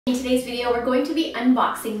In today's video, we're going to be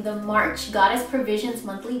unboxing the March Goddess Provisions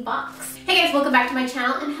monthly box. Hey guys, welcome back to my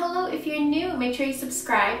channel, and hello if you're new. Make sure you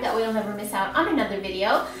subscribe, that way you'll never miss out on another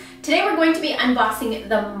video. Today we're going to be unboxing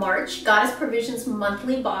the March Goddess Provisions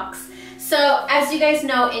monthly box. So as you guys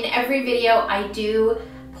know, in every video I do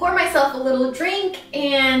pour myself a little drink,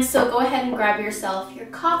 and so go ahead and grab yourself your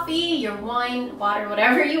coffee, your wine, water,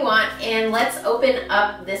 whatever you want, and let's open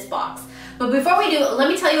up this box. But before we do, let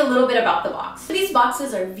me tell you a little bit about the box. These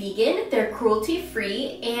boxes are vegan, they're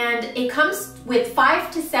cruelty-free, and it comes with 5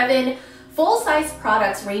 to 7 full-size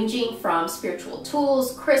products ranging from spiritual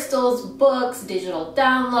tools, crystals, books, digital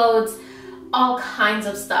downloads, all kinds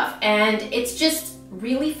of stuff. And it's just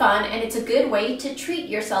really fun, and it's a good way to treat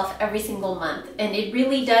yourself every single month. And it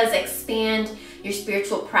really does expand your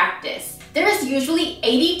spiritual practice. There is usually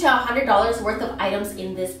 $80 to $100 worth of items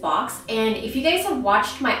in this box, and if you guys have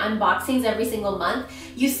watched my unboxings every single month,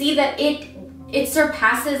 you see that it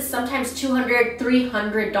surpasses sometimes $200,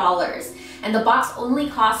 $300, and the box only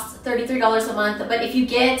costs $33 a month. But if you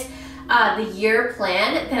get the year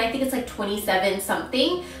plan, then I think it's like 27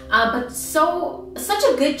 something, but such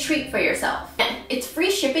a good treat for yourself. It's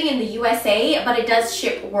free shipping in the USA, but it does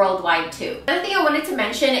ship worldwide too. Another thing I wanted to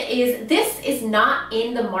mention is this is not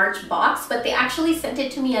in the March box, but they actually sent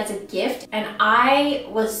it to me as a gift, and I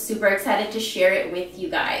was super excited to share it with you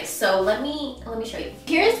guys. So let me show you.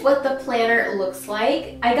 Here's what the planner looks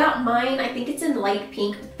like. I got mine, I think it's in light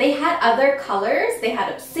pink. They had other colors. They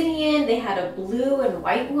had obsidian, they had a blue and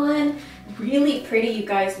white one. Really pretty, you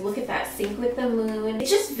guys. Look at that, sync with the moon. It's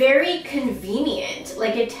just very convenient.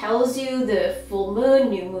 Like, it tells you the full moon,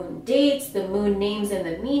 new moon dates, the moon names and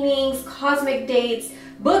the meanings, cosmic dates,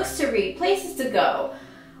 books to read, places to go.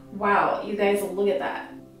 Wow, you guys, look at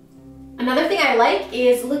that. Another thing I like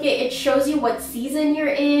is, look, it shows you what season you're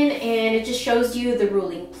in, and it just shows you the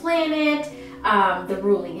ruling planet, the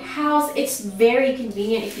ruling house. It's very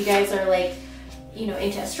convenient if you guys are like, you know,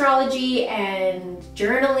 into astrology and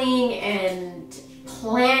journaling and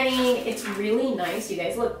planning. It's really nice, you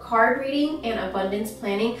guys. Look, card reading and abundance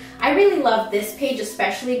planning. I really love this page,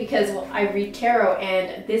 especially because, well, I read tarot,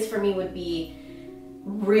 and this for me would be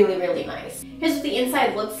really, really nice. Here's what the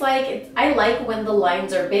inside looks like. I like when the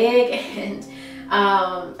lines are big, and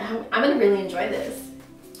I'm gonna really enjoy this.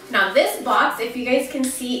 Now this box, if you guys can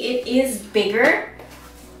see, it is bigger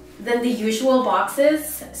than the usual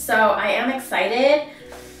boxes, so I am excited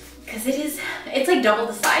because it's like double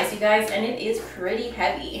the size, you guys, and it is pretty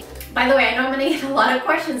heavy. By the way, I know I'm gonna get a lot of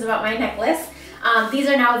questions about my necklace. These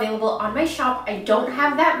are now available on my shop. I don't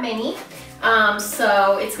have that many,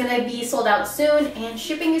 so it's gonna be sold out soon, and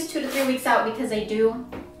shipping is 2 to 3 weeks out because I do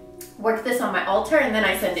work this on my altar and then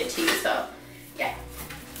I send it to you. So yeah,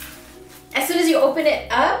 as soon as you open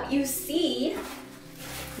it up, you see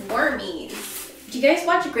wormies. Do you guys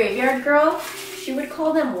watch Graveyard Girl? She would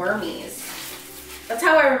call them wormies. That's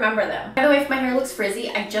how I remember them. By the way, if my hair looks frizzy,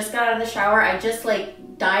 I just got out of the shower. I just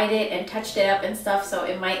like dyed it and touched it up and stuff, so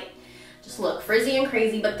it might just look frizzy and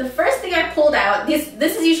crazy. But the first thing I pulled out, this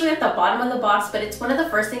is usually at the bottom of the box, but it's one of the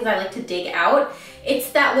first things I like to dig out.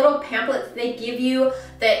 It's that little pamphlet they give you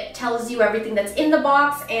that tells you everything that's in the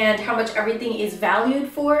box and how much everything is valued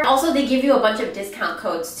for. Also, they give you a bunch of discount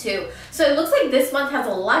codes too. So it looks like this month has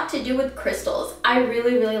a lot to do with crystals. I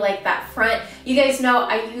really, really like that front. You guys know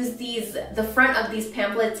I use the front of these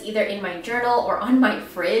pamphlets either in my journal or on my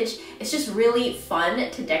fridge. It's just really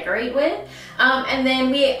fun to decorate with. And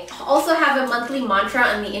then we also have a monthly mantra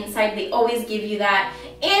on the inside. They always give you that.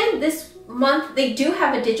 And this month they do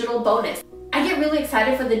have a digital bonus. I get really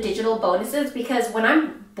excited for the digital bonuses because when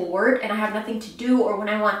I'm bored and I have nothing to do, or when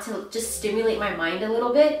I want to just stimulate my mind a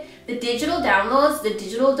little bit, the digital downloads, the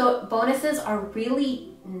digital bonuses are really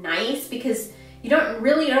nice because you don't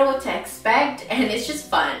really know what to expect, and it's just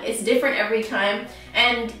fun. It's different every time,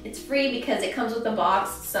 and it's free because it comes with a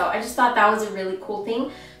box. So I just thought that was a really cool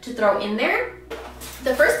thing to throw in there.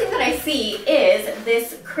 The first thing that I see is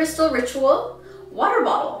this crystal ritual water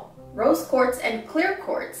bottle, rose quartz and clear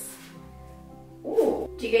quartz. Ooh,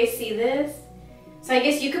 do you guys see this? So I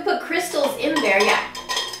guess you could put crystals in there. Yeah,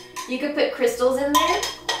 you could put crystals in there,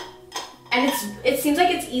 and it seems like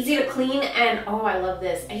it's easy to clean. And oh, I love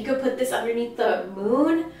this. And you could put this underneath the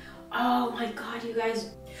moon. Oh my god, you guys.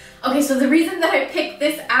 Okay, so the reason that I picked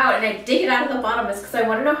this out and I dig it out of the bottom is because I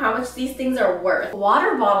want to know how much these things are worth. The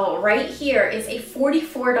water bottle right here is a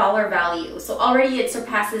 $44 value, so already it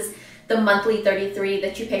surpasses the monthly $33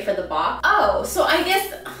 that you pay for the box. Oh, so I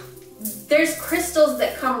guess there's crystals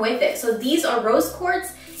that come with it. So these are rose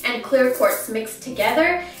quartz and clear quartz mixed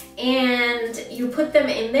together, and you put them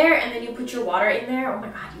in there, and then you put your water in there. Oh my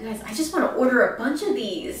god, you guys, I just want to order a bunch of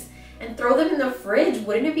these and throw them in the fridge.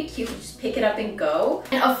 Wouldn't it be cute to just pick it up and go?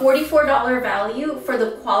 And a $44 value for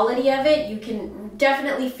the quality of it. You can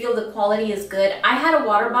definitely feel the quality is good. I had a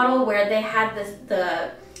water bottle where they had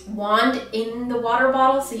the wand in the water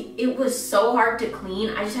bottle, so it was so hard to clean.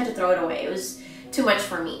 I just had to throw it away. It was too much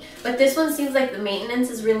for me. But this one seems like the maintenance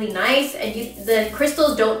is really nice, and the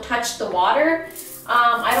crystals don't touch the water,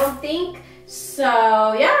 I don't think.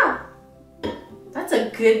 So yeah, that's a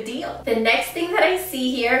good deal. The next thing that I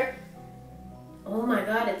see here, oh my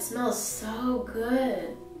god, it smells so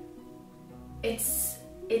good.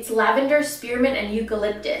 It's lavender, spearmint, and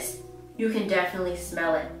eucalyptus. You can definitely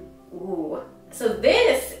smell it. Ooh. So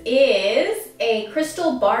this is a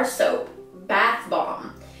crystal bar soap bath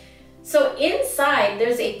bomb. So inside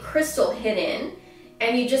there's a crystal hidden,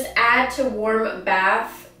 and you just add to warm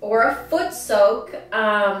bath or a foot soak.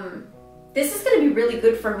 This is gonna be really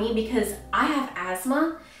good for me because I have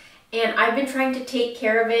asthma and I've been trying to take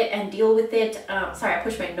care of it and deal with it. Sorry, I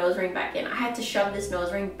pushed my nose ring back in. I had to shove this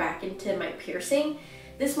nose ring back into my piercing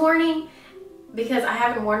this morning because I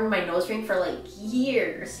haven't worn my nose ring for like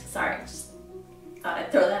years. Sorry, just thought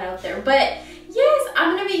I'd throw that out there. But yes,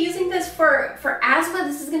 I'm gonna be using this for asthma.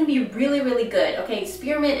 This is gonna be really, really good. Okay,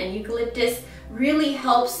 spearmint and eucalyptus really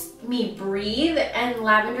helps me breathe, and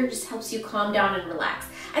lavender just helps you calm down and relax.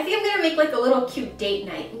 I think I'm gonna make like a little cute date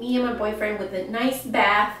night, me and my boyfriend with a nice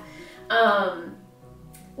bath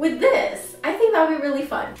with this. I think that would be really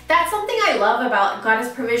fun. That's something I love about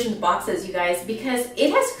Goddess Provisions boxes, you guys, because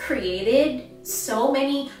it has created so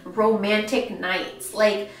many romantic nights,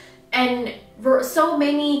 and so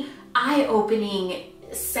many eye-opening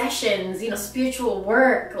sessions, you know, spiritual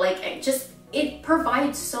work, it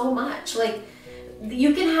provides so much. Like,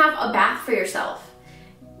 you can have a bath for yourself,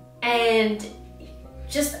 and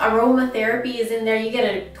just aromatherapy is in there. You get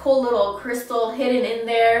a cool little crystal hidden in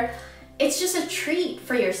there. It's just a treat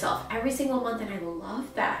for yourself every single month, and I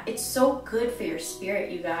love that. It's so good for your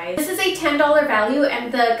spirit, you guys. This is a $10 value,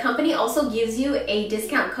 and the company also gives you a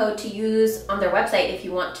discount code to use on their website if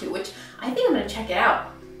you want to, which I think I'm gonna check it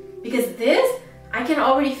out, because this, I can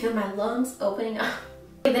already feel my lungs opening up.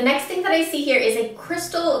 The next thing that I see here is a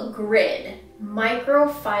crystal grid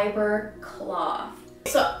microfiber cloth.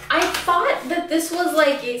 So I thought that this was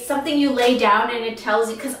like something you lay down and it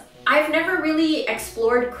tells you, because I've never really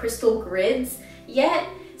explored crystal grids yet.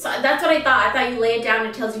 So that's what I thought. I thought you lay it down and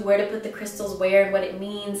it tells you where to put the crystals where and what it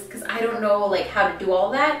means, because I don't know like how to do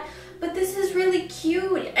all that. But this is really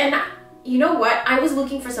cute. And you know what? I was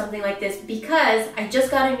looking for something like this because I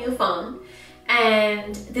just got a new phone,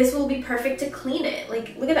 and this will be perfect to clean it.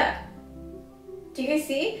 Like, look at that. Do you guys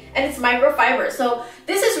see? And it's microfiber. So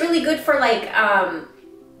this is really good for like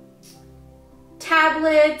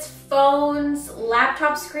tablets, phones,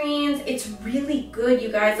 laptop screens. It's really good, you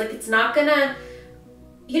guys. Like, it's not gonna,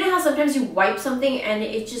 you know how sometimes you wipe something and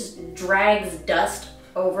it just drags dust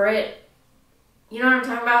over it? You know what I'm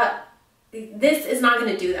talking about? This is not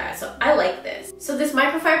gonna do that, so I like this. So this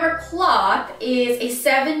microfiber cloth is a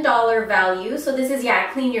 $7 value. So this is,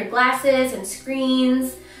 yeah, clean your glasses and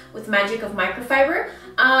screens with magic of microfiber.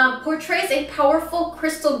 Portrays a powerful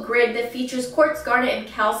crystal grid that features quartz, garnet, and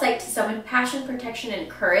calcite to summon passion, protection, and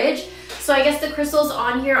courage. So I guess the crystals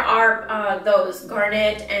on here are those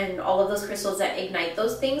garnet and all of those crystals that ignite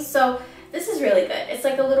those things. So this is really good. It's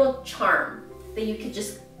like a little charm that you could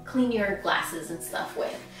just clean your glasses and stuff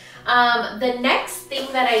with. The next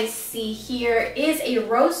thing that I see here is a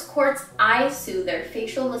rose quartz eye soother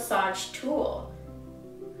facial massage tool.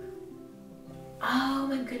 Oh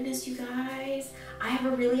my goodness, you guys. I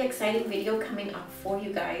have a really exciting video coming up for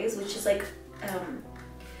you guys, which is like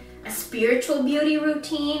a spiritual beauty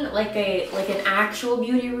routine, like an actual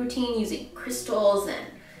beauty routine using crystals, and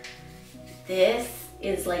this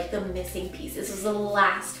is like the missing piece. This is the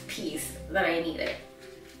last piece that I needed,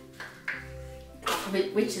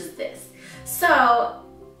 which is this. So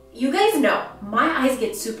you guys know my eyes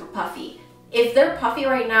get super puffy. If they're puffy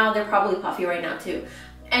right now, they're probably puffy right now too.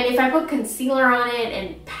 And if I put concealer on it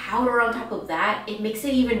and powder on top of that, it makes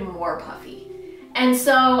it even more puffy. And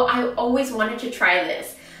so I always wanted to try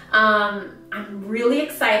this. I'm really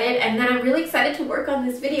excited, and then I'm really excited to work on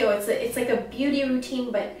this video. It's like a beauty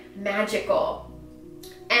routine, but magical.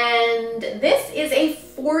 And this is a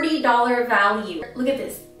 $40 value. Look at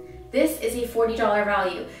this. This is a $40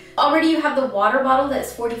 value. Already you have the water bottle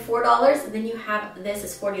that's $44, and then you have this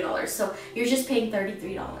is $40. So you're just paying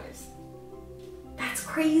 $33. That's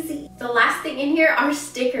crazy. The last thing in here are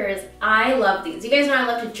stickers. I love these. You guys know I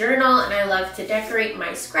love to journal, and I love to decorate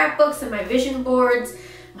my scrapbooks and my vision boards,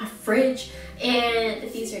 my fridge, and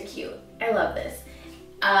these are cute. I love this.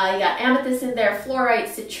 You got amethyst in there, fluorite,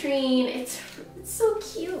 citrine. It's It's so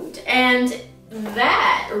cute. And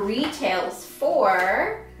that retails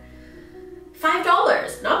for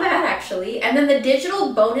 $5. Not bad, actually. And then the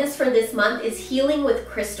digital bonus for this month is Healing with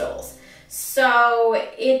Crystals. So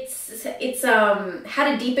it's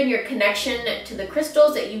how to deepen your connection to the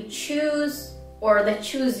crystals that you choose or that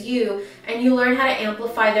choose you, and you learn how to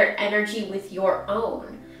amplify their energy with your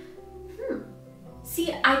own.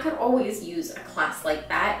 See, I could always use a class like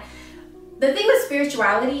that. The thing with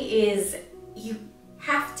spirituality is you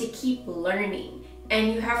have to keep learning,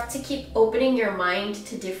 and you have to keep opening your mind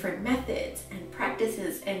to different methods and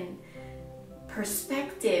practices and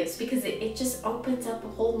perspectives, because it just opens up a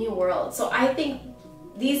whole new world. So I think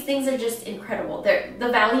these things are just incredible. The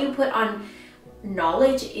value put on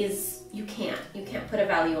knowledge is, you can't put a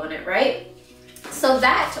value on it, right? So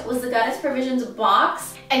that was the Goddess Provisions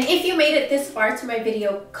box. And if you made it this far to my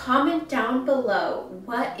video, comment down below,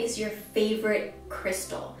 what is your favorite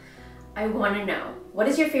crystal? I want to know. What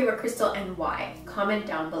is your favorite crystal and why? Comment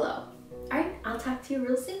down below. All right, I'll talk to you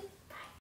real soon.